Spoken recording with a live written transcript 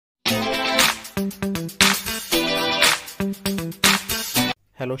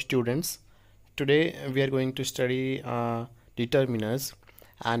Hello students, today we are going to study determiners,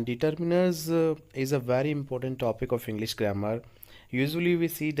 and determiners is a very important topic of English grammar. Usually we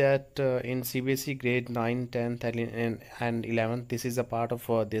see that in CBSE grade 9, 10th and 11th this is a part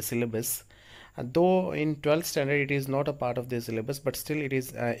of their syllabus. Though in 12th standard it is not a part of their syllabus, but still it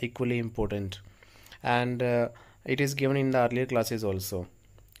is equally important, and it is given in the earlier classes also.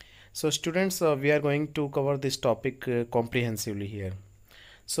 So students, we are going to cover this topic comprehensively here.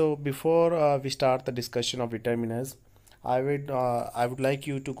 So before we start the discussion of determiners, I would like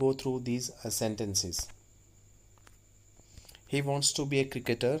you to go through these sentences. He wants to be a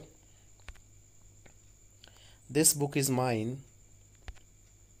cricketer. This book is mine.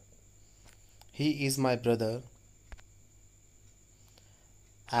 He is my brother.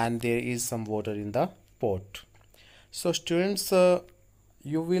 And there is some water in the pot. So students,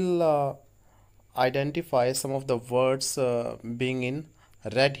 you will identify some of the words being in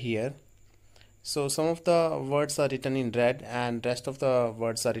red here. So some of the words are written in red and rest of the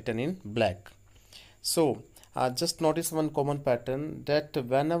words are written in black. So just notice one common pattern, that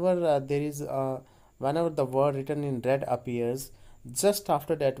whenever whenever the word written in red appears, just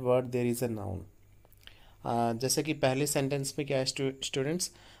after that word there is a noun. जैसे कि पहले sentence में क्या है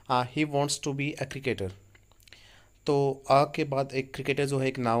students, he wants to be a cricketer, तो आ के बाद एक क्रिकेटर जो है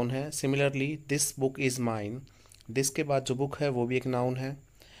एक नाउन है. Similarly this book is mine, this के बाद जो बुक है वो भी एक नाउन है.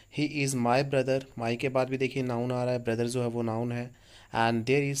 ही इज़ माई ब्रदर, माई के बाद भी देखिए नाउन आ रहा है, ब्रदर जो है वो नाउन है. And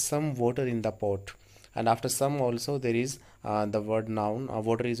there is some water in the pot, and after some also there is the word noun,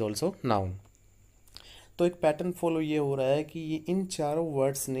 water is also noun. तो एक पैटर्न फॉलो ये हो रहा है कि ये इन चारों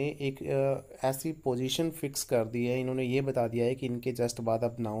वर्ड्स ने एक ऐसी पोजीशन फिक्स कर दी है, इन्होंने ये बता दिया है कि इनके जस्ट बाद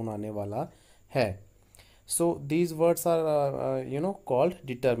अब नाउन आने वाला है. So these words are called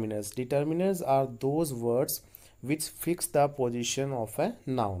determiners. Determiners are those words which fix the position of a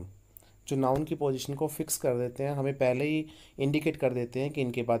noun. जो नाउन की पोजीशन को फिक्स कर देते हैं, हमें पहले ही इंडिकेट कर देते हैं कि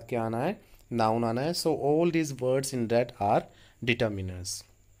इनके बाद क्या आना है, नाउन आना है. So all these words in red are determiners.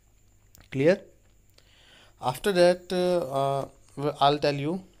 Clear? After that I'll tell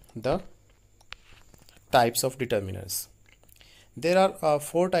you the types of determiners. There are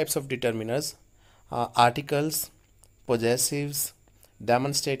 4 types of determiners. Articles, possessives,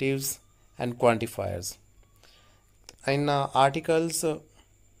 demonstratives, and quantifiers. In articles,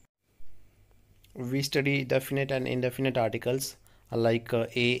 we study definite and indefinite articles like a,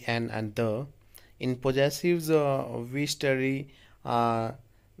 an, and the. In possessives, we study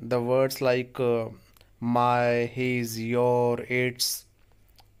the words like my, his, your, its,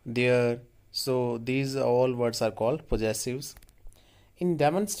 their. So these all words are called possessives. In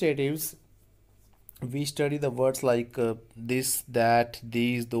demonstratives, we study the words like this, that,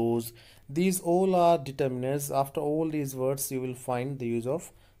 these, those. These all are determiners. After all these words you will find the use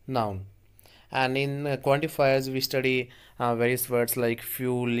of noun. And in quantifiers we study various words like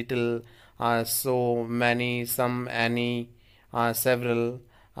few, little, so, many, some, any, several,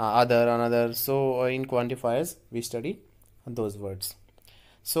 other, another. So in quantifiers we study those words.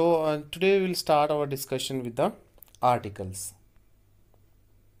 So today we will start our discussion with the articles.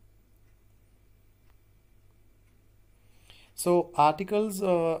 So articles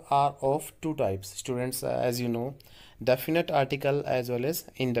are of 2 types, students, as you know, definite article as well as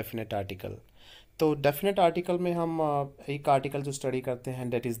indefinite article. तो definite article में हम एक article जो study करते हैं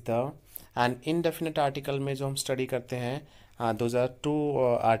that is the, and indefinite article में जो हम study करते हैं those are 2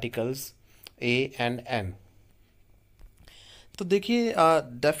 articles a and n. तो देखिए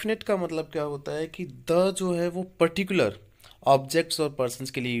definite का मतलब क्या होता है कि the जो है वो particular objects और persons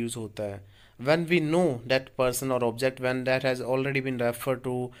के लिए use होता है. When we know that person or object, when that has already been referred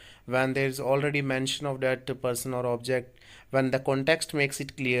to, when there is already mention of that person or object, when the context makes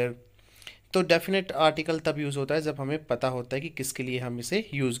it clear, तो definite article तब use होता है जब हमें पता होता है कि किसके लिए हम इसे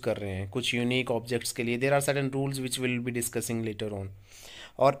यूज़ कर रहे हैं, कुछ यूनिक ऑब्जेक्ट्स के लिए. There are certain rules which will be discussing later on.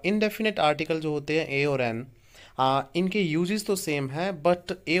 और इनडेफिनेट आर्टिकल जो होते हैं ए और एन, इनके यूजेस तो सेम है,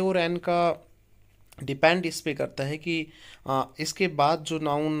 बट ए और एन का डिपेंड इस पे करता है कि इसके बाद जो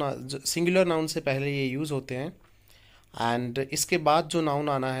नाउन, सिंगुलर नाउन से पहले ये यूज़ होते हैं, एंड इसके बाद जो नाउन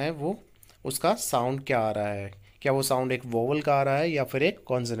आना है वो उसका साउंड क्या आ रहा है, क्या वो साउंड एक वोवल का आ रहा है या फिर एक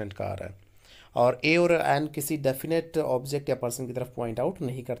कॉन्सोनेंट का आ रहा है. और ए और एन किसी डेफिनेट ऑब्जेक्ट या पर्सन की तरफ पॉइंट आउट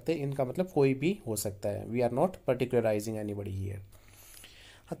नहीं करते, इनका मतलब कोई भी हो सकता है. We are not पर्टिकुलराइजिंग anybody here.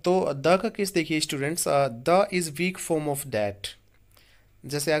 तो द का केस देखिए students, the is weak form of that.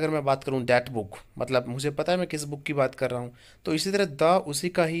 जैसे अगर मैं बात करूं दैट बुक, मतलब मुझे पता है मैं किस बुक की बात कर रहा हूं, तो इसी तरह द उसी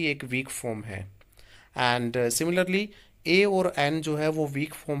का ही एक वीक फॉर्म है. एंड सिमिलरली ए और एन जो है वो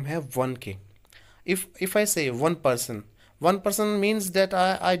वीक फॉर्म है वन के. if I say one person means that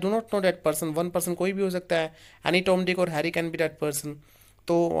I do not know that person. one person कोई भी हो सकता है, एनी टॉम डिक और Harry can be that person.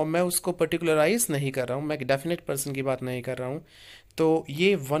 तो मैं उसको पर्टिकुलराइज नहीं कर रहा हूँ, मैं एक डेफिनेट पर्सन की बात नहीं कर रहा हूँ। तो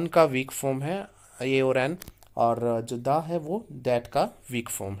ये वन का वीक फॉर्म है, ए और एन, और जो द है वो दैट का वीक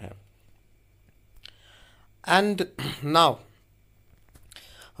फॉर्म है। And now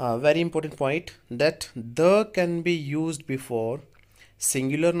very important point that the can be used before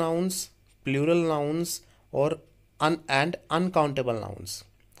singular nouns, plural nouns और and uncountable nouns।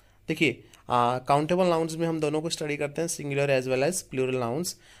 देखिए काउंटेबल नाउन्स में हम दोनों को स्टडी करते हैं, singular as well as plural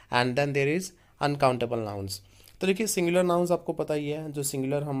nouns, and then there is uncountable nouns. तो देखिए सिंगुलर नाउन्स आपको पता ही है, जो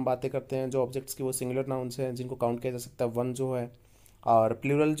सिंगुलर हम बातें करते हैं जो ऑब्जेक्ट्स की, वो सिंगुलर नाउन्स हैं जिनको काउंट किया जा सकता है, वन जो है। और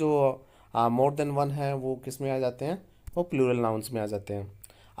प्लूरल जो मोर देन वन है वो किस में आ जाते हैं, वो प्लूरल नाउन्स में आ जाते हैं।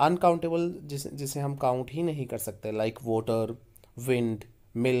 अनकाउंटेबल जिसे हम काउंट ही नहीं कर सकते, like water, wind,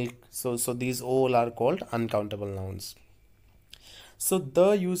 milk, so these all are called uncountable nouns. So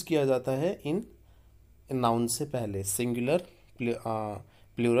the use किया जाता है इन नाउन से पहले, singular,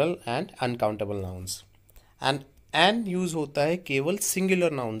 plural and uncountable nouns. And use होता है केवल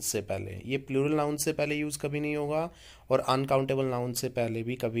सिंगुलर नाउन से पहले, ये प्लूरल नाउन से पहले यूज कभी नहीं होगा और अनकाउंटेबल नाउन से पहले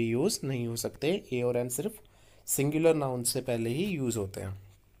भी कभी यूज नहीं हो सकते। ए और एन सिर्फ सिंगुलर नाउन से पहले ही यूज होते हैं।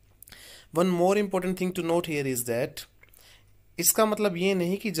 One more important thing to note here is that, इसका मतलब ये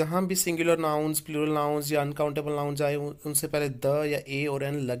नहीं कि जहां भी सिंगुलर नाउन्स, प्लूरल नाउन्स या अनकाउंटेबल नाउन्स आए उनसे पहले द या ए और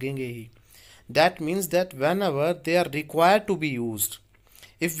एन लगेंगे ही। That means that when ever they are required to be used,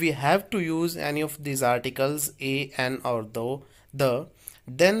 if we have to use any of these articles a, an or the,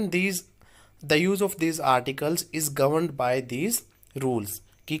 then the use of these articles is governed by these rules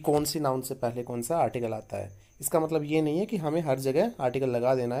कि कौन सी noun से पहले कौन सा article आता है। इसका मतलब ये नहीं है कि हमें हर जगह आर्टिकल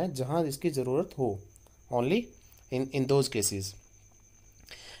लगा देना है जहां इसकी ज़रूरत हो, only in those cases.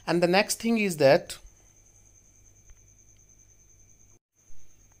 And the next thing is that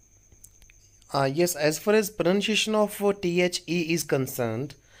yes, as far as pronunciation of THE is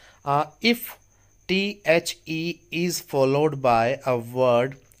concerned, if THE is followed by a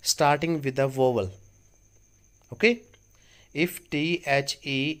word starting with a vowel, okay, if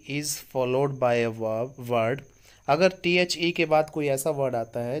THE is followed by a word, अगर THE के बाद कोई ऐसा word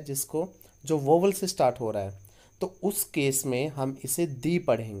आता है जिसको जो vowel से स्टार्ट हो रहा है, तो उस केस में हम इसे दी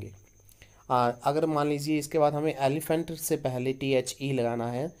पढ़ेंगे। अगर मान लीजिए इसके बाद हमें एलिफेंट से पहले THE लगाना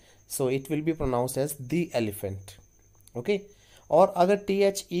है, so it will be pronounced as the elephant, okay. और अगर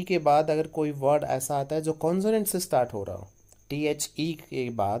THE के बाद अगर कोई वर्ड ऐसा आता है जो कॉन्सोनेंट से स्टार्ट हो रहा हो, THE के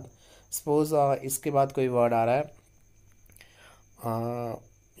बाद सपोज इसके बाद कोई वर्ड आ रहा है,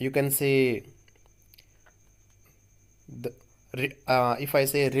 you can say if I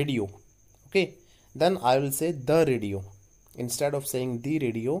say radio, okay, then I will say the radio. Instead of saying the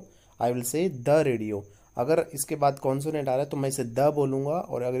radio, I will say the radio. अगर इसके बाद कॉन्सोनेंट आ रहा है तो मैं इसे द बोलूँगा,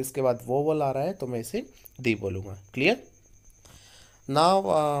 और अगर इसके बाद वोवल आ रहा है तो मैं इसे दी बोलूँगा। Clear?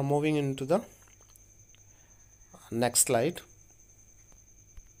 Now moving into the next slide.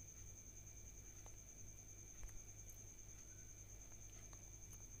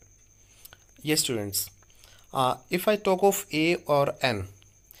 Yes, students. If I talk of A or N,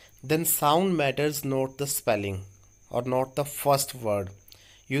 then sound matters, not the spelling or not the first word.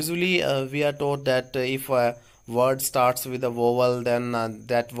 Usually we are taught that if a word starts with a vowel, then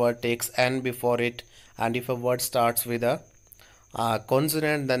that word takes N before it, and if a word starts with a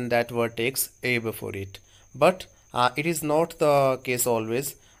consonant, then that word takes A before it. But it is not the case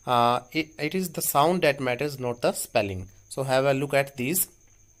always. It is the sound that matters, not the spelling. So have a look at these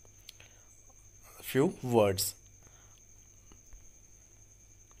few words.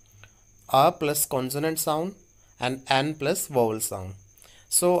 A plus consonant sound and N plus vowel sound.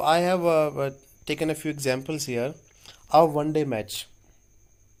 So I have taken a few examples here. A one-day match,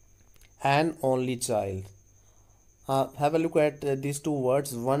 an only child. Have a look at these two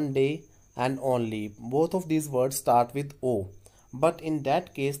words, one day and only. Both of these words start with O, but in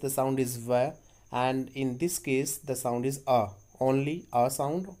that case the sound is V, and in this case the sound is A. Only A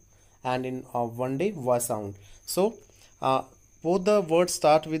sound, and in one day V sound. So both the words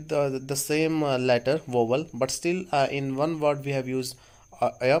start with the same letter, vowel, but still in one word we have used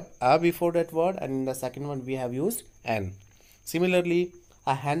a before that word, and in the second one we have used N. Similarly,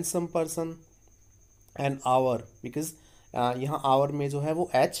 a handsome person, an hour, because यहाँ hour में जो है वो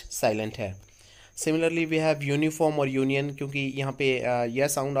H silent है. Similarly, we have uniform और union, क्योंकि यहाँ पे यह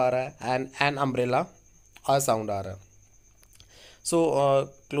sound आ रहा है, and an umbrella, a sound आ रहा है. So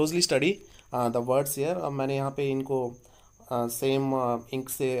closely study the words here. मैंने यहाँ पे इनको सेम इंक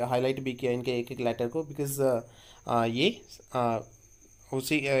से हाईलाइट भी किया इनके एक एक लेटर को, बिकॉज ये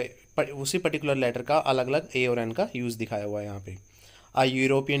उसी उसी पर्टिकुलर लेटर का अलग अलग ए और एन का यूज़ दिखाया हुआ है यहाँ पे। A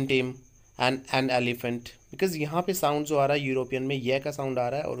European team and an elephant, because यहाँ पे साउंड जो आ रहा है यूरोपियन में ये का साउंड आ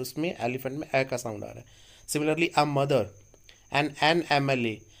रहा है और उसमें एलिफेंट में ए का साउंड आ रहा है। Similarly a mother and N M L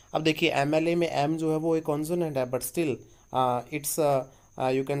A. अब देखिए एम एल ए में एम जो है वो एक कॉन्सोनेंट है, but still it's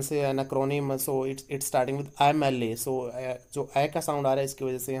you can say N acronym, so it's starting with M L A, सो जो ए का साउंड आ रहा है इसकी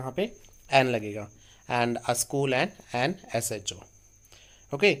वजह से यहाँ पे एन लगेगा। And a school and N S H O.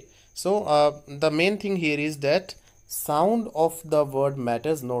 Okay, so the main thing here is that sound of the word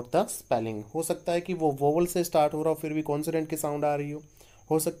matters, not the spelling. हो सकता है कि वो वोवल से स्टार्ट हो रहा हो फिर भी कॉन्सोनेंट की साउंड आ रही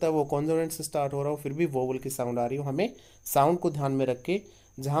हो सकता है वो कॉन्सोनेंट से स्टार्ट हो रहा हो फिर भी वोवल की साउंड आ रही हो। हमें साउंड को ध्यान में रख के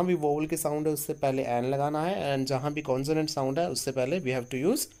जहाँ भी वोवल की साउंड है उससे पहले एन लगाना है, एंड जहाँ भी कॉन्सोनेंट साउंड है उससे पहले we have to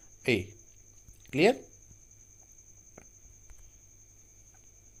use A. Clear?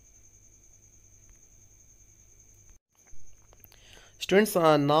 Students,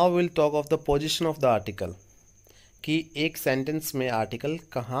 now will talk of the position of the article, कि एक सेंटेंस में आर्टिकल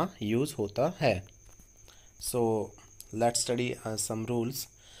कहाँ यूज होता है। So let's study some rules.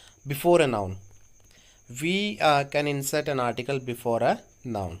 Before a noun, we can insert an article before a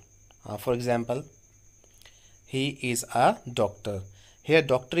noun. For example, he is a doctor. Here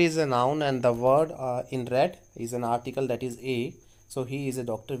doctor is a noun and the word in red is an article, that is a. So he is a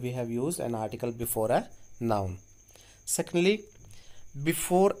doctor, we have used an article before a noun. Secondly,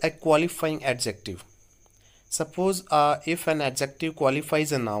 before a qualifying adjective. Suppose if an adjective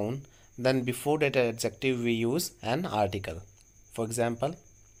qualifies a noun, then before that adjective we use an article. For example,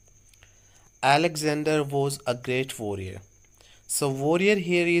 Alexander was a great warrior. So warrior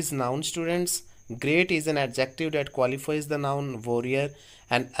here is noun, students. Great is an adjective that qualifies the noun warrior,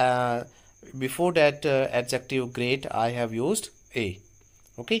 and before that adjective great I have used a.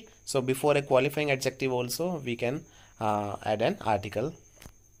 Okay, so before a qualifying adjective also we can add an article.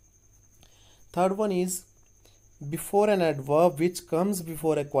 Third one is before an adverb which comes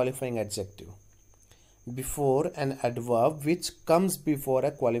before a qualifying adjective. Before an adverb which comes before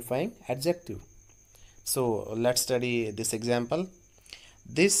a qualifying adjective. So let's study this example.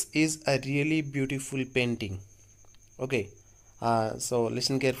 This is a really beautiful painting. Okay, so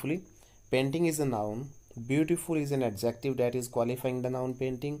listen carefully. Painting is a noun, beautiful is an adjective that is qualifying the noun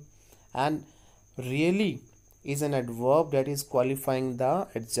painting, and really is an adverb that is qualifying the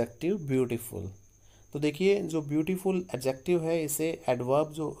adjective beautiful. तो देखिए जो beautiful adjective है इसे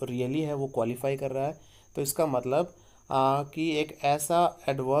adverb जो really है वो qualify कर रहा है, तो इसका मतलब कि एक ऐसा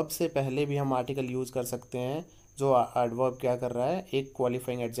adverb से पहले भी हम article यूज कर सकते हैं जो एडवर्ब क्या कर रहा है, एक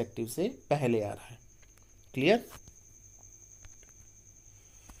क्वालिफाइंग एडजेक्टिव से पहले आ रहा है। Clear?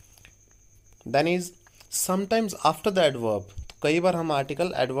 Then is sometimes after the adverb. तो कई बार हम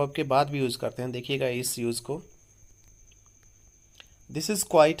आर्टिकल एडवर्ब के बाद भी यूज करते हैं। देखिएगा इस यूज को, this is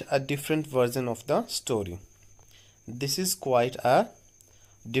quite a different version of the story. This is quite a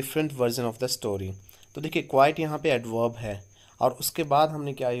different version of the story. तो देखिए क्वाइट यहाँ पे एडवर्ब है और उसके बाद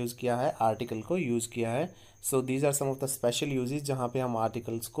हमने क्या यूज किया है, आर्टिकल को यूज किया है। So these are some of the special uses जहाँ पे हम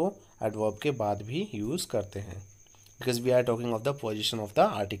आर्टिकल्स को एडवर्ब के बाद भी यूज करते हैं, because we are talking of the position of the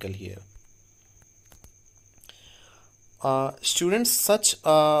article here. Students, such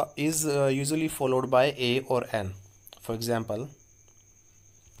is usually followed by ए और N. For example,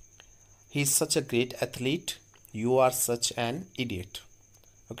 he is such a great athlete, you are such an idiot.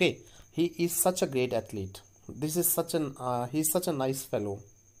 Okay, he is such a great athlete, this is such an he is such a nice fellow.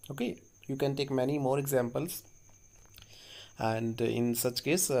 Okay, you can take many more examples, and in such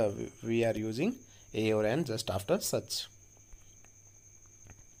case we are using a or n just after such.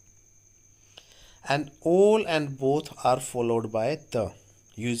 And all and both are followed by the.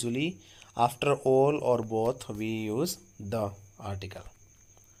 Usually after all or both we use the article.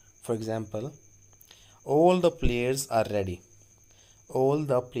 For example, all the players are ready. All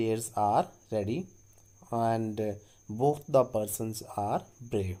the players are ready, and both the persons are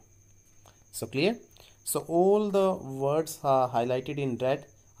brave. So clear? So all the words are highlighted in red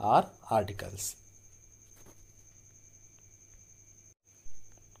are articles.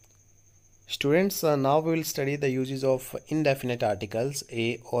 Students, now we will study the uses of indefinite articles a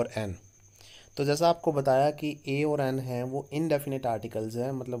or n. तो जैसा आपको बताया कि a और n हैं वो indefinite articles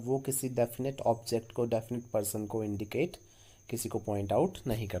हैं, मतलब वो किसी definite object को, definite person को indicate, किसी को point out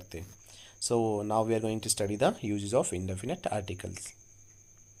नहीं करते। So now we are going to study the uses of indefinite articles.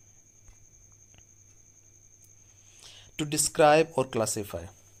 To describe or classify.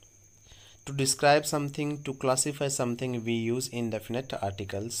 To describe something, to classify something, we use indefinite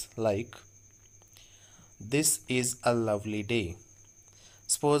articles like this is a lovely day.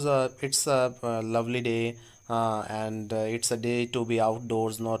 Suppose it's a lovely day and it's a day to be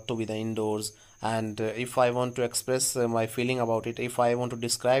outdoors, not to be the indoors. And if I want to express my feeling about it, if I want to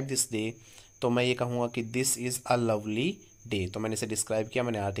describe this day, तो मैं ये कहूँगा कि this is a lovely day. तो मैंने इसे describe किया,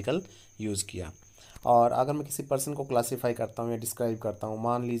 मैंने आर्टिकल यूज़ किया। और अगर मैं किसी पर्सन को क्लासीफाई करता हूँ या डिस्क्राइब करता हूँ,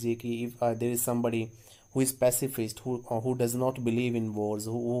 मान लीजिए कि if there is somebody who is pacifist, who does not believe in wars,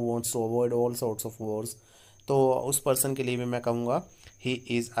 who wants to avoid all sorts of wars, तो उस पर्सन के लिए भी मैं कहूँगा he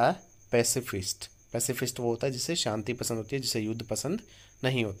is a pacifist. Pacifist वो होता है जिसे शांति पसंद होती है, जिसे युद्ध पसंद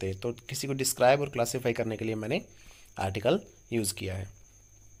नहीं होते। तो किसी को डिस्क्राइब और क्लासीफाई करने के लिए मैंने आर्टिकल यूज़ किया है।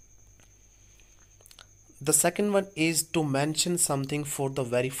 The second one is to mention something for the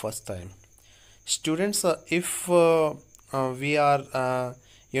very first time. Students, if we are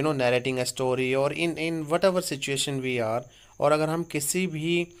narrating a story और in what ever situation we are, और अगर हम किसी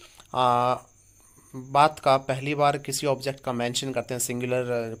भी बात का पहली बार किसी ऑब्जेक्ट का मेंशन करते हैं,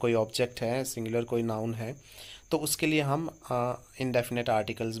 सिंगुलर कोई ऑब्जेक्ट है, सिंगुलर कोई नाउन है, तो उसके लिए हम इनडेफिनेट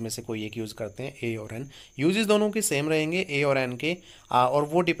आर्टिकल्स में से कोई एक यूज़ करते हैं, ए और एन। यूजेस दोनों के सेम रहेंगे, ए और एन के, और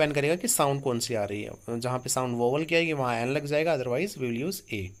वो डिपेंड करेगा कि साउंड कौन सी आ रही है। जहाँ पे साउंड वोवल की आएगी वहाँ एन लग जाएगा, अदरवाइज वी विल यूज़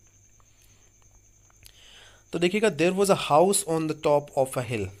ए। तो देखिएगा, there was a house on the top of a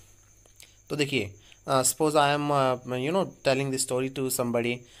हिल। तो देखिए, suppose I am telling this story to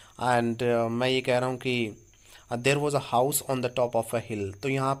somebody, and मैं ये कह रहा हूँ कि there was a house on the top of a हिल। तो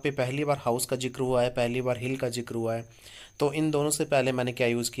यहाँ पे पहली बार हाउस का जिक्र हुआ है, पहली बार हिल का जिक्र हुआ है। तो इन दोनों से पहले मैंने क्या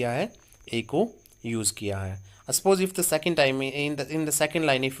यूज़ किया है, ए को यूज़ किया है। Suppose if the second time in the second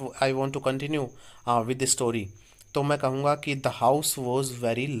line if I want to continue with the story, तो मैं कहूँगा कि the house was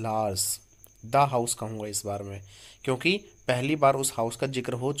very large. The house कहूँगा इस बार में, क्योंकि पहली बार उस हाउस का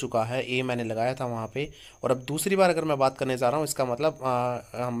जिक्र हो चुका है, ए मैंने लगाया था वहाँ पे, और अब दूसरी बार अगर मैं बात करने जा रहा हूँ, इसका मतलब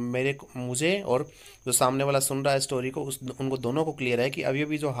मुझे और जो सामने वाला सुन रहा है स्टोरी को, उनको दोनों को क्लियर है कि अभी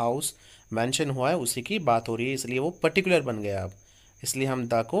अभी जो हाउस मेंशन हुआ है उसी की बात हो रही है, इसलिए वो पर्टिकुलर बन गया अब। इसलिए हम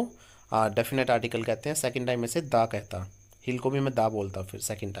द को डेफिनेट आर्टिकल कहते हैं। सेकेंड टाइम में से द कहता, हिल को भी मैं द बोलता फिर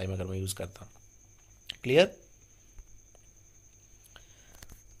सेकेंड टाइम अगर मैं यूज़ करता। Clear?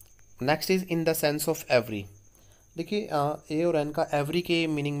 Next is in the sense of every. देखिए, ए और एन का एवरी के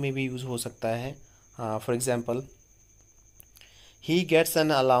मीनिंग में भी यूज़ हो सकता है। For example, he gets an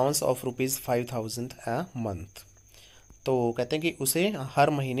allowance of ₹5,000 a month. तो कहते हैं कि उसे हर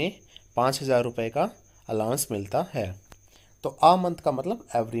महीने 5,000 रुपये का अलाउंस मिलता है। तो अ मंथ का मतलब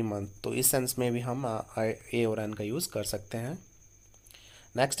एवरी मंथ, तो इस सेंस में भी हम ए और एन का यूज़ कर सकते हैं।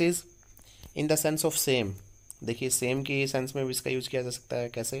 Next is in the sense of same. देखिए, सेम के सेंस में भी इसका यूज़ किया जा सकता है।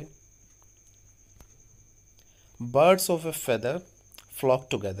 कैसे? Birds of A feather flock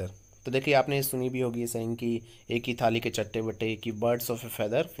together. तो देखिए, आपने ये सुनी भी होगी ये सेइंग कि एक ही थाली के चट्टे बट्टे, कि birds of A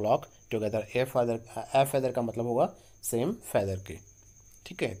feather flock together. A feather का मतलब होगा सेम फेदर के।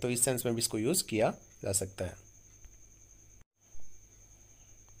 ठीक है, तो इस सेंस में भी इसको यूज़ किया जा सकता है।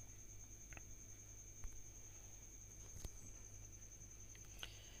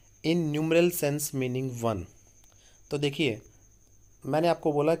 इन न्यूमरल सेंस मीनिंग 1। तो देखिए, मैंने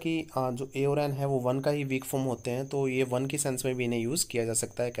आपको बोला कि जो ए और एन है वो 1 का ही वीक फॉर्म होते हैं, तो ये 1 के सेंस में भी इन्हें यूज़ किया जा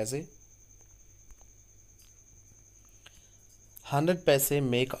सकता है। कैसे? 100 पैसे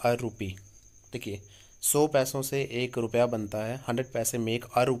मेक अ रूपी। देखिए, 100 पैसों से 1 रुपया बनता है। 100 पैसे मेक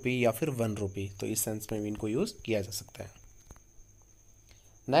अ रूपी या फिर 1 रूपी, तो इस सेंस में भी इनको यूज़ किया जा सकता है।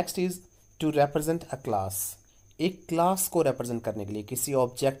 Next is to represent a class. एक क्लास को रिप्रेजेंट करने के लिए, किसी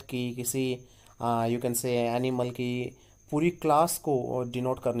ऑब्जेक्ट की, किसी यू कैन से एनिमल की पूरी क्लास को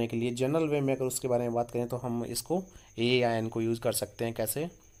डिनोट करने के लिए जनरल वे में अगर उसके बारे में बात करें तो हम इसको ए या एन को यूज़ कर सकते हैं। कैसे?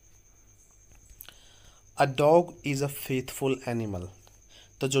 A dog is a faithful animal.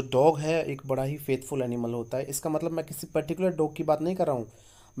 तो जो डॉग है एक बड़ा ही फेथफुल एनिमल होता है। इसका मतलब मैं किसी पर्टिकुलर डॉग की बात नहीं कर रहा हूँ,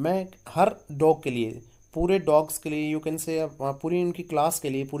 मैं हर डॉग के लिए, पूरे डॉग्स के लिए, यू कैन से पूरी उनकी क्लास के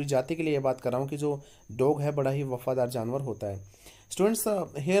लिए, पूरी जाति के लिए ये बात कर रहा हूँ कि जो डॉग है बड़ा ही वफादार जानवर होता है। Students,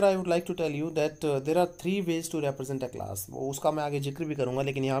 here I would like to tell you that there are 3 ways to represent a class. वो उसका मैं आगे जिक्र भी करूँगा,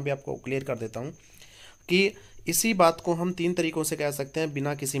 लेकिन यहाँ भी आपको क्लियर कर देता हूँ कि इसी बात को हम 3 तरीक़ों से कह सकते हैं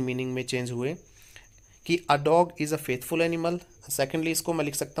बिना किसी मीनिंग में चेंज हुए, कि a dog is a faithful animal. Secondly इसको मैं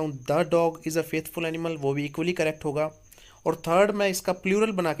लिख सकता हूँ the dog is a faithful animal, वो भी इक्वली करेक्ट होगा। और थर्ड मैं इसका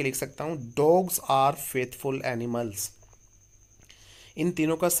प्लूरल बना के लिख सकता हूँ डॉग्स आर फेथफुल एनिमल्स। इन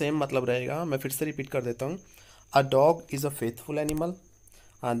तीनों का सेम मतलब रहेगा। मैं फिर से रिपीट कर देता हूँ, a dog is a faithful animal,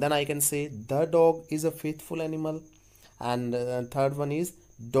 then I can say the dog is a faithful animal, and third one is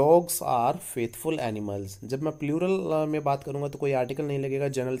dogs are faithful animals. जब मैं प्लूरल में बात करूँगा तो कोई आर्टिकल नहीं लगेगा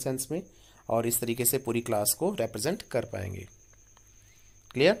जनरल सेंस में, और इस तरीके से पूरी क्लास को रिप्रेजेंट कर पाएंगे।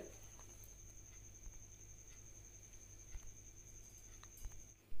 Clear?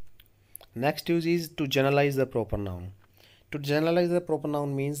 Next use is to generalize the proper noun. To generalize the proper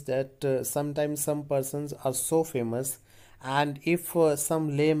noun means that sometimes some persons are so famous, and if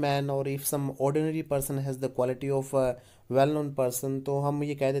some layman or if some ordinary person has the quality of a well known person, तो हम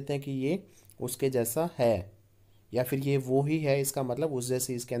ये कह देते हैं कि ये उसके जैसा है, या फिर ये वो ही है, इसका मतलब उस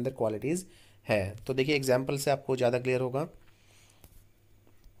जैसी इसके अंदर क्वालिटीज है। तो देखिए एग्जाम्पल से आपको ज़्यादा क्लियर होगा।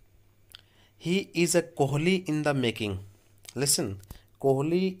 He is a Kohli in the making. Listen,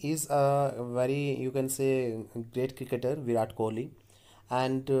 Kohli is a very, you can say, great cricketer, Virat Kohli.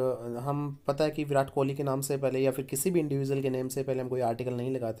 And हम पता है कि विराट कोहली के नाम से पहले या फिर किसी भी इंडिविजुअल के नेम से पहले हम कोई आर्टिकल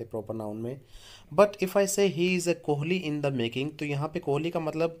नहीं लगाते प्रॉपर नाउन में। बट इफ़ आई से he is a Kohli in the making, तो यहाँ पे कोहली का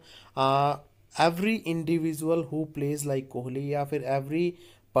मतलब every individual who plays like Kohli, या फिर every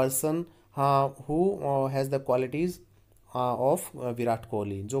person who has the qualities of Virat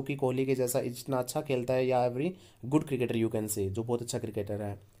Kohli, जो कि कोहली के जैसा इतना अच्छा खेलता है, या every good cricketer you can say, जो बहुत अच्छा क्रिकेटर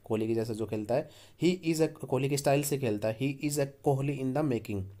है, कोहली के जैसा जो खेलता है। ही इज़ अ, कोहली के स्टाइल से खेलता है। He is a Kohli in the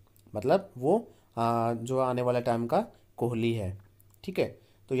making, मतलब वो जो आने वाला टाइम का कोहली है। ठीक है,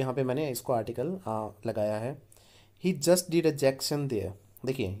 तो यहाँ पे मैंने इसको आर्टिकल लगाया है। ही just did a Jackson there.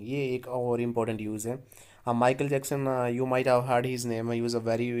 देखिए ये एक और इम्पोर्टेंट यूज़ है। Michael Jackson, you might have heard his name, he was a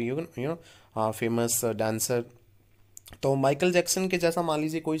very you know famous dancer. तो माइकल जैक्सन के जैसा मान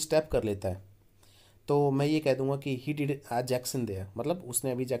लीजिए कोई स्टेप कर लेता है, तो मैं ये कह दूंगा कि he did a Jackson there, मतलब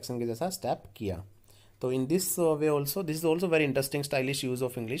उसने अभी जैक्सन के जैसा स्टेप किया। तो in this way also, this is also very interesting stylish use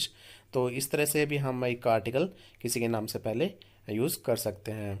of English. तो इस तरह से भी हम एक आर्टिकल किसी के नाम से पहले यूज़ कर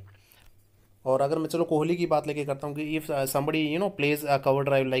सकते हैं। और अगर मैं चलो कोहली की बात लेके करता हूँ कि if somebody plays a cover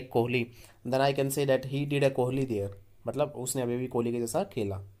drive like Kohli, then I can say that he did a Kohli there, मतलब उसने अभी भी कोहली के जैसा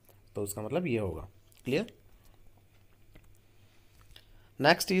खेला। तो उसका मतलब ये होगा। Clear.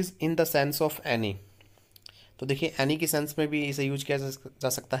 Next is in the sense of any. तो देखिए एनी की सेंस में भी इसे यूज किया जा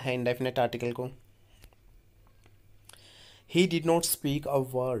सकता है इंडेफिनेट आर्टिकल को। He did not speak a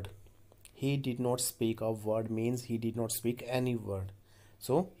word. He did not speak a word means he did not speak any word.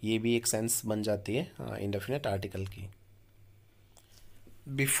 सो ये भी एक सेंस बन जाती है इंडेफिनेट आर्टिकल की।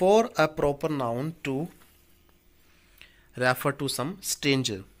 Before a proper noun to refer to some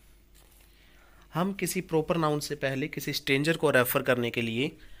stranger. हम किसी proper noun से पहले किसी स्ट्रेंजर को रेफर करने के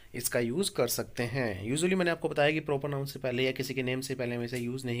लिए इसका यूज़ कर सकते हैं। यूजुअली मैंने आपको बताया कि प्रॉपर नाउन से पहले या किसी के नेम से पहले हम इसे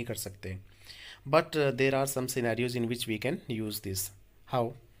यूज़ नहीं कर सकते, but there are some scenarios in which we can use this.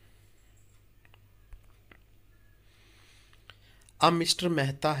 How? A mister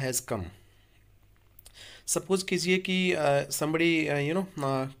Mehta has come. Suppose कीजिए कि somebody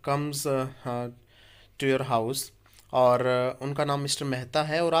comes to your house, और उनका नाम मिस्टर मेहता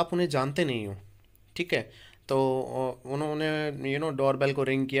है और आप उन्हें जानते नहीं हो। ठीक है, तो उन्होंने डोर बेल को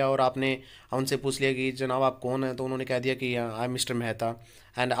रिंग किया और आपने उनसे पूछ लिया कि जनाब आप कौन हैं, तो उन्होंने कह दिया कि I am mister Mehta.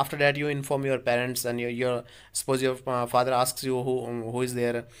 And after that you inform your parents and your suppose your father asks you who is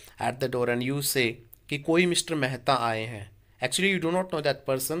there at the door, and you से कि कोई मिस्टर मेहता आए हैं। Actually you do not know that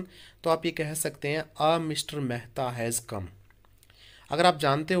person, तो आप ये कह सकते हैं अ मिस्टर मेहता हैज़ कम। अगर आप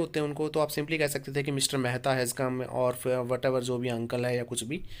जानते होते हैं उनको तो आप सिंपली कह सकते थे कि मिस्टर मेहता हैज़ कम, और फिर वट एवर जो भी अंकल है या कुछ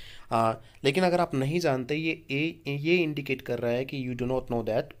भी। लेकिन अगर आप नहीं जानते, ये इंडिकेट कर रहा है कि you do not know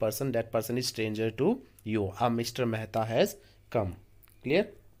that person is stranger to you. Mister Mehta has come.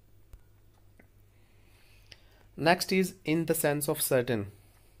 Clear. Next is in the sense of certain.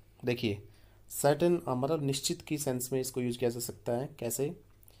 देखिए सर्टेन मतलब निश्चित की सेंस में इसको यूज किया जा सकता है। कैसे?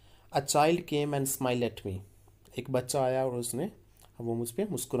 A child came and smile at me. एक बच्चा आया और वो मुझ पर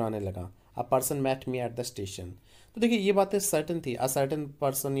मुस्कुराने लगा। A person mat me at the station. तो देखिए ये बातें सर्टन थी। अ सर्टन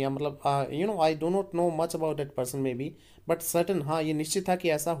पर्सन, या मतलब I do not know much about that person may be, but certain, हाँ ये निश्चित था कि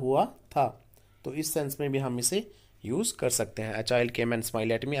ऐसा हुआ था। तो इस सेंस में भी हम इसे यूज़ कर सकते हैं। A child came and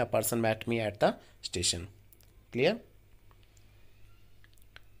smile at me, a person mat me at the station. Clear.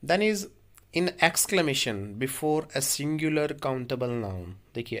 Then is in exclamation before a singular countable noun.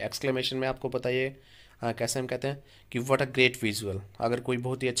 देखिए एक्सक्लेमेशन में आपको पता है कैसे हम कहते हैं कि व्हाट अ ग्रेट विजुअल। अगर कोई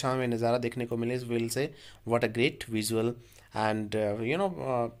बहुत ही अच्छा हमें नज़ारा देखने को मिले, will say what a great visual. And I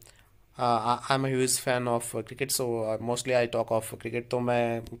am huge fan of cricket, so mostly I talk of cricket. तो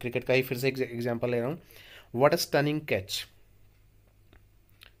मैं क्रिकेट का ही फिर से एग्जाम्पल ले रहा हूँ। What a stunning catch.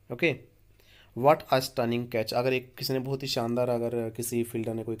 Okay, what a stunning catch. अगर एक किसी ने बहुत ही शानदार, अगर किसी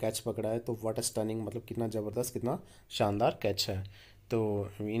फील्डर ने कोई कैच पकड़ा है, तो व्हाट अ स्टनिंग मतलब कितना ज़बरदस्त, कितना शानदार कैच है। तो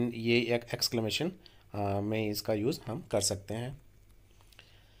इन ये एक एक्सक्लेमेशन में इसका यूज़ हम कर सकते हैं।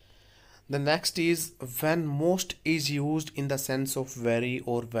 The next is when most is used in the sense of very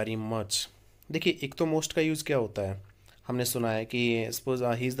और वेरी मच। देखिए एक तो मोस्ट का यूज़ क्या होता है, हमने सुना है कि suppose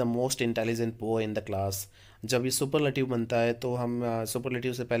he is the most intelligent boy in the class, जब ये सुपरलेटिव बनता है तो हम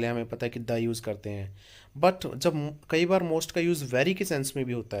सुपरलेटिव से पहले हमें पता है कि द यूज़ करते हैं। बट जब कई बार मोस्ट का यूज़ वेरी के सेंस में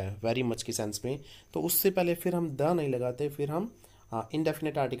भी होता है, वेरी मच के सेंस में, तो उससे पहले फिर हम द नहीं लगाते, फिर हम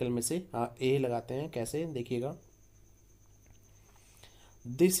इनडेफिनेट आर्टिकल में से ए लगाते हैं। कैसे, देखिएगा,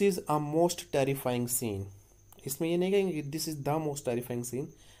 this is a most terrifying scene. इसमें ये नहीं कहेंगे कि this is the most terrifying scene,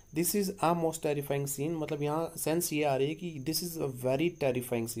 this is a most terrifying scene, मतलब यहाँ सेंस ये आ रही है कि this is a very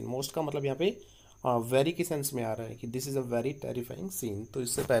terrifying scene. Most का मतलब यहाँ पे वेरी के सेंस में आ रहा है कि this is a very terrifying scene, तो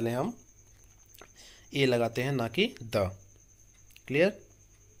इससे पहले हम ए लगाते हैं, ना कि the. Clear?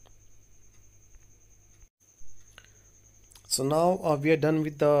 So now we are done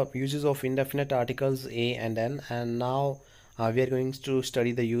with the uses of indefinite articles a and n, and now we are going to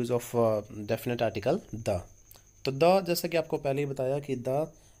study the use of definite article the. तो the जैसा कि आपको पहले ही बताया कि the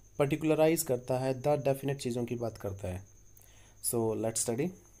पर्टिकुलराइज करता है, the definite चीज़ों की बात करता है। So let's study.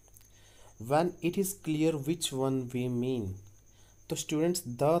 When it is clear which one we mean, तो स्टूडेंट्स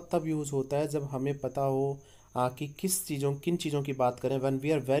द तब यूज़ होता है जब हमें पता हो कि किन चीज़ों की बात करें। When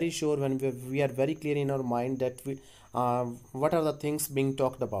we are very sure, when we are very clear in our mind that we what are the things being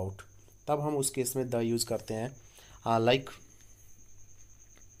talked about, तब हम उस केस में द यूज़ करते हैं। लाइक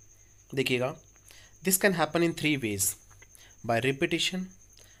देखिएगा, this can happen in 3 ways: bye repetition,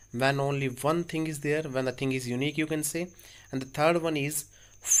 when only one thing is there, when the thing is unique, you can say, and the third one is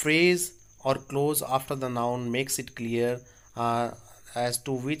phrase or clause after the noun makes it clear as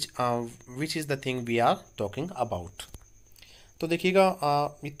to which is the thing we are talking about. तो देखिएगा,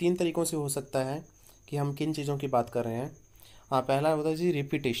 ये 3 तरीक़ों से हो सकता है कि हम किन चीज़ों की बात कर रहे हैं। पहला होता है जी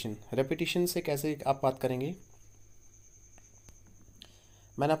रिपीटेशन। रिपीटेशन से कैसे आप बात करेंगे,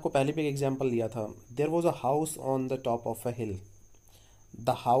 मैंने आपको पहले भी एक एग्जांपल लिया था। There was a house on the top of a hill,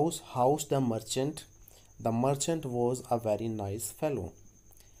 the house house the merchant was a very nice fellow.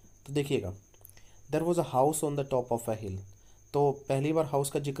 तो देखिएगा, there was a house on the top of a हिल, तो पहली बार हाउस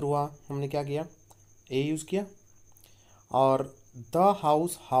का जिक्र हुआ, हमने क्या किया, ए यूज़ किया। और द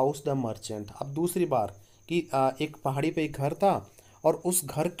हाउस द मर्चेंट, अब दूसरी बार कि एक पहाड़ी पे एक घर था और उस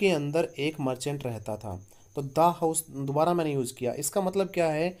घर के अंदर एक मर्चेंट रहता था, तो द हाउस दोबारा मैंने यूज़ किया। इसका मतलब क्या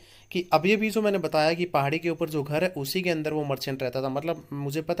है कि अभी अभी जो मैंने बताया कि पहाड़ी के ऊपर जो घर है उसी के अंदर वो मर्चेंट रहता था, मतलब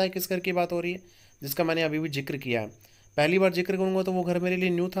मुझे पता है किस घर की बात हो रही है, जिसका मैंने अभी भी जिक्र किया है। पहली बार जिक्र करूँगा तो वो घर मेरे लिए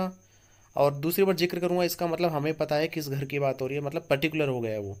न्यू था, और दूसरी बार जिक्र करूँगा, इसका मतलब हमें पता है किस घर की बात हो रही है, मतलब पर्टिकुलर हो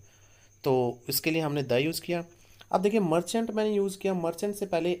गया है वो, तो इसके लिए हमने द यूज़ किया। अब देखिए, मर्चेंट मैंने यूज़ किया, मर्चेंट से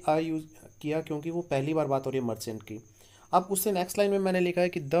पहले आ यूज़ किया क्योंकि वो पहली बार बात हो रही है मर्चेंट की। अब उससे नेक्स्ट लाइन में मैंने लिखा है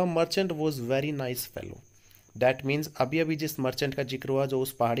कि the merchant was very nice fellow. That means अभी अभी जिस मर्चेंट का जिक्र हुआ जो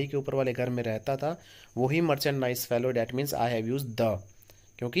उस पहाड़ी के ऊपर वाले घर में रहता था, वही merchant nice fellow. That means I have use the,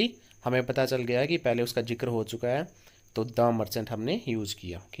 क्योंकि हमें पता चल गया है कि पहले उसका जिक्र हो चुका है, तो द मर्चेंट हमने यूज़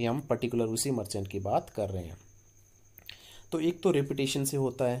किया कि हम पर्टिकुलर उसी मर्चेंट की बात कर रहे हैं। तो एक तो रिपीटेशन से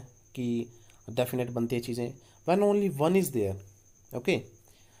होता है कि डेफिनेट बनती है चीज़ें। When only one is there, okay.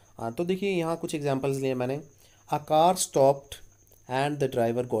 तो देखिए यहाँ कुछ एग्जांपल्स लिए मैंने। A car stopped and the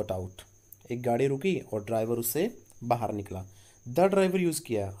driver got out, एक गाड़ी रुकी और ड्राइवर उससे बाहर निकला। द ड्राइवर यूज़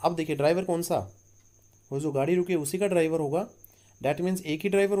किया। अब देखिए ड्राइवर कौन सा, वो जो गाड़ी रुकी है उसी का ड्राइवर होगा। डैट मीन्स एक ही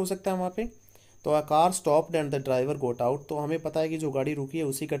ड्राइवर हो सकता है वहाँ पे। तो a car stopped and the driver got out, तो हमें पता है कि जो गाड़ी रुकी है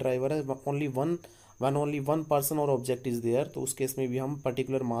उसी का ड्राइवर है। वन ओनली वन पर्सन और ऑब्जेक्ट इज़ देयर, तो उस केस में भी हम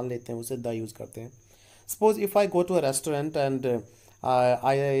पर्टिकुलर मान लेते हैं, उसे द यूज़ करते हैं। Suppose if I go to a restaurant and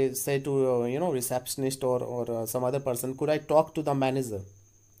I say to receptionist or some other person, could I talk to the manager?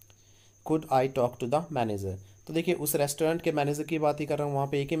 Could I talk to the manager? तो देखिए उस restaurant के manager की बात ही कर रहा हूँ, वहाँ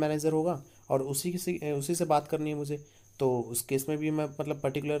पे एक ही मैनेजर होगा और उसी से बात करनी है मुझे, तो उस केस में भी मैं मतलब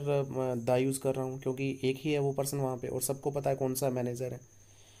पर्टिकुलर द यूज़ कर रहा हूँ क्योंकि एक ही है वो पर्सन वहाँ पे और सबको पता है कौन सा मैनेजर है।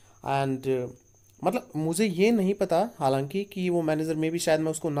 एंड मतलब मुझे ये नहीं पता हालांकि कि वो मैनेजर में भी शायद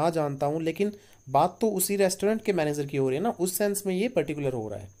मैं उसको ना जानता हूँ, लेकिन बात तो उसी रेस्टोरेंट के मैनेजर की हो रही है ना, उस सेंस में ये पर्टिकुलर हो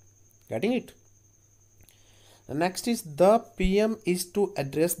रहा है। Getting it? Next is the PM is to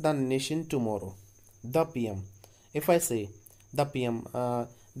address the nation tomorrow. The PM, if I से the PM,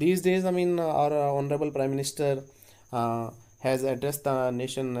 these days I mean our honorable prime minister has addressed the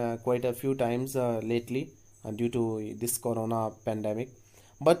nation quite a few times lately due to this corona pandemic.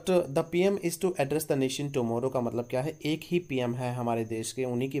 But the PM is to address the nation tomorrow का मतलब क्या है, एक ही PM है हमारे देश के,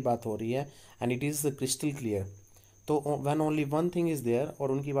 उन्हीं की बात हो रही है and it is crystal clear. तो when only one thing is there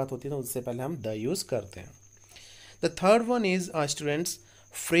और उनकी बात होती है तो उससे पहले हम द यूज़ करते हैं। The third one is students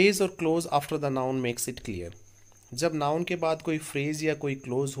phrase और close after the noun makes it clear. जब नाउन के बाद कोई फ्रेज या कोई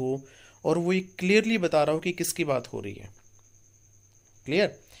क्लोज हो और वो ये क्लियरली बता रहा हो कि किसकी बात हो रही है।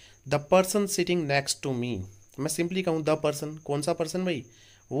 Clear? The person sitting next to me, मैं सिंपली कहूँ द पर्सन, कौन सा पर्सन भाई,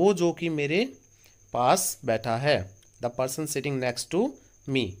 वो जो कि मेरे पास बैठा है, the person sitting next to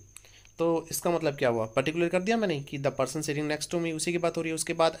me. तो इसका मतलब क्या हुआ, पर्टिकुलर कर दिया मैंने कि the person sitting next to me, उसी की बात हो रही है।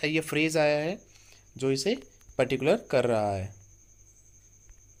 उसके बाद ये फ्रेज आया है जो इसे पर्टिकुलर कर रहा है।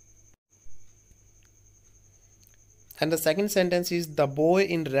 And the second sentence is the boy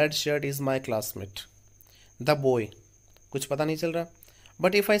in red shirt is my classmate. The boy, कुछ पता नहीं चल रहा,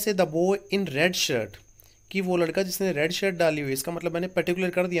 बट इफ आई से the boy in red shirt, कि वो लड़का जिसने रेड शर्ट डाली हुई, इसका मतलब मैंने पर्टिकुलर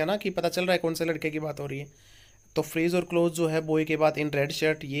कर दिया ना कि पता चल रहा है कौन से लड़के की बात हो रही है। तो फ्रेज और क्लोज जो है बॉय के बाद इन रेड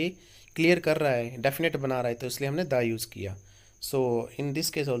शर्ट ये क्लियर कर रहा है, डेफिनेट बना रहा है, तो इसलिए हमने द यूज़ किया। सो in this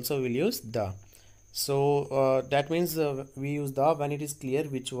case also will use the. So that means we use the when it is clear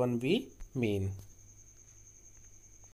which one we mean.